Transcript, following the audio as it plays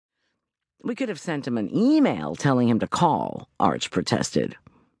We could have sent him an email telling him to call, Arch protested.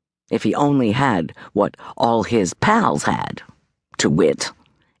 If he only had what all his pals had, to wit,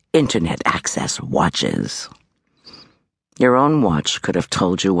 internet access watches. Your own watch could have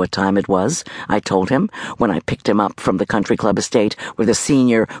told you what time it was, I told him, when I picked him up from the country club estate where the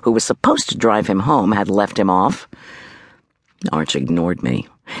senior who was supposed to drive him home had left him off. Arch ignored me.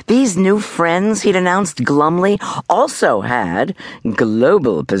 These new friends, he'd announced glumly, also had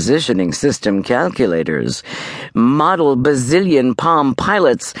global positioning system calculators, model bazillion Palm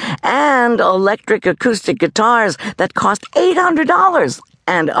Pilots, and electric acoustic guitars that cost $800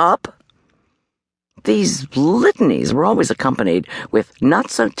 and up. These litanies were always accompanied with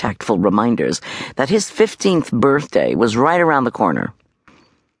not-so-tactful reminders that his 15th birthday was right around the corner.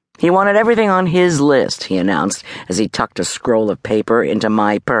 He wanted everything on his list, he announced, as he tucked a scroll of paper into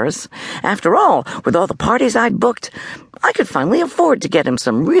my purse. After all, with all the parties I'd booked, I could finally afford to get him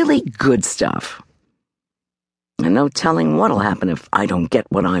some really good stuff. And no telling what'll happen if I don't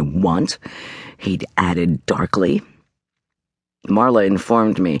get what I want, he'd added darkly. Marla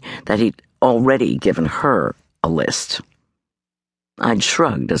informed me that he'd already given her a list. I'd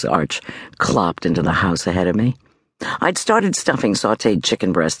shrugged as Arch clopped into the house ahead of me. I'd started stuffing sautéed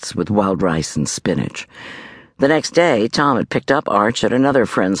chicken breasts with wild rice and spinach. The next day, Tom had picked up Arch at another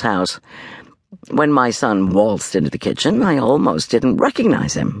friend's house. When my son waltzed into the kitchen, I almost didn't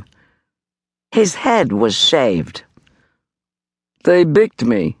recognize him. His head was shaved. "They bicked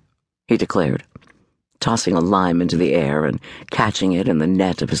me," he declared, tossing a lime into the air and catching it in the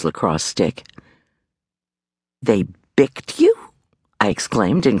net of his lacrosse stick. "They bicked you?" I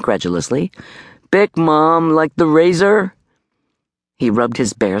exclaimed incredulously. "Bick, Mom, like the razor?" He rubbed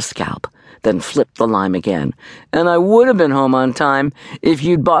his bare scalp, then flipped the lime again. "And I would have been home on time if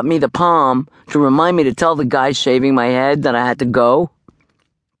you'd bought me the palm to remind me to tell the guy shaving my head that I had to go."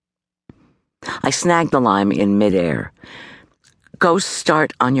 I snagged the lime in midair. "Go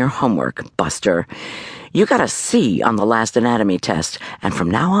start on your homework, Buster. You got a C on the last anatomy test, and from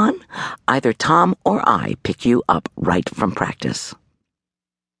now on, either Tom or I pick you up right from practice."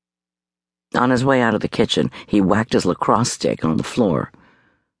 On his way out of the kitchen, he whacked his lacrosse stick on the floor.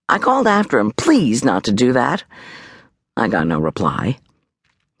 I called after him, please not to do that. I got no reply.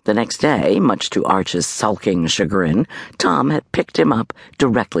 The next day, much to Arch's sulking chagrin, Tom had picked him up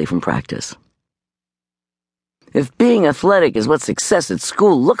directly from practice. "If being athletic is what success at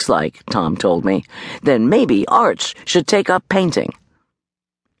school looks like," Tom told me, "then maybe Arch should take up painting."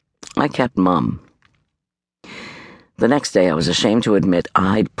 I kept mum. The next day I was ashamed to admit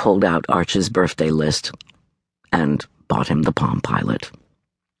I'd pulled out Arch's birthday list and bought him the Palm Pilot.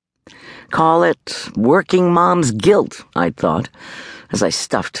 Call it working mom's guilt, I'd thought, as I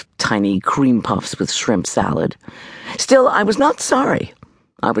stuffed tiny cream puffs with shrimp salad. Still, I was not sorry.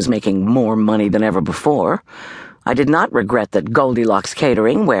 I was making more money than ever before. I did not regret that Goldilocks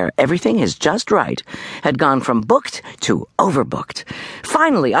Catering, where everything is just right, had gone from booked to overbooked.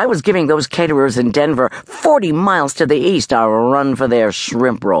 Finally, I was giving those caterers in Denver 40 miles to the east a run for their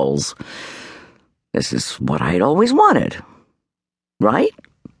shrimp rolls. This is what I'd always wanted. Right?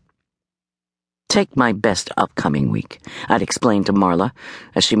 Take my best upcoming week, I'd explained to Marla,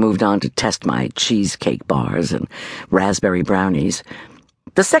 as she moved on to test my cheesecake bars and raspberry brownies.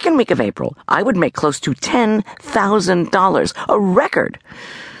 The second week of April, I would make close to $10,000, a record.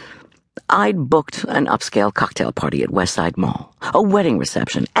 I'd booked an upscale cocktail party at Westside Mall, a wedding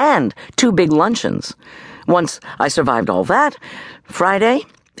reception, and 2 big luncheons. Once I survived all that, Friday,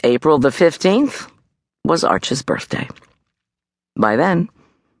 April the 15th, was Arch's birthday. By then,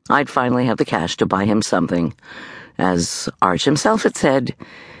 I'd finally have the cash to buy him something, as Arch himself had said,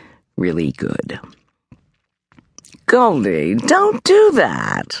 really good. "Goldie, don't do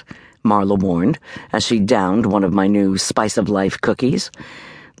that," Marla warned, as she downed one of my new Spice of Life cookies.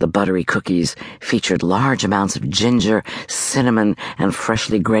 The buttery cookies featured large amounts of ginger, cinnamon, and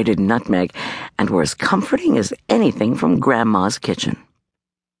freshly grated nutmeg, and were as comforting as anything from Grandma's kitchen.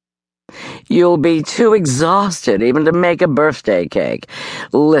 "You'll be too exhausted even to make a birthday cake.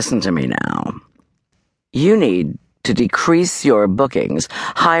 Listen to me now. You need to decrease your bookings,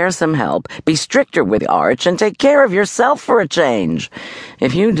 hire some help, be stricter with Arch, and take care of yourself for a change.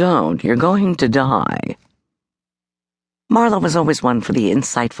 If you don't, you're going to die." Marla was always one for the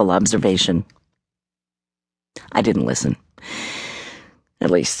insightful observation. I didn't listen. At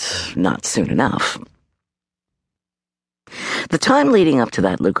least, not soon enough. The time leading up to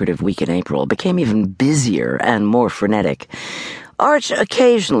that lucrative week in April became even busier and more frenetic. Arch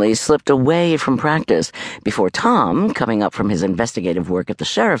occasionally slipped away from practice before Tom, coming up from his investigative work at the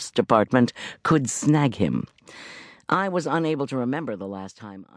sheriff's department, could snag him. I was unable to remember the last time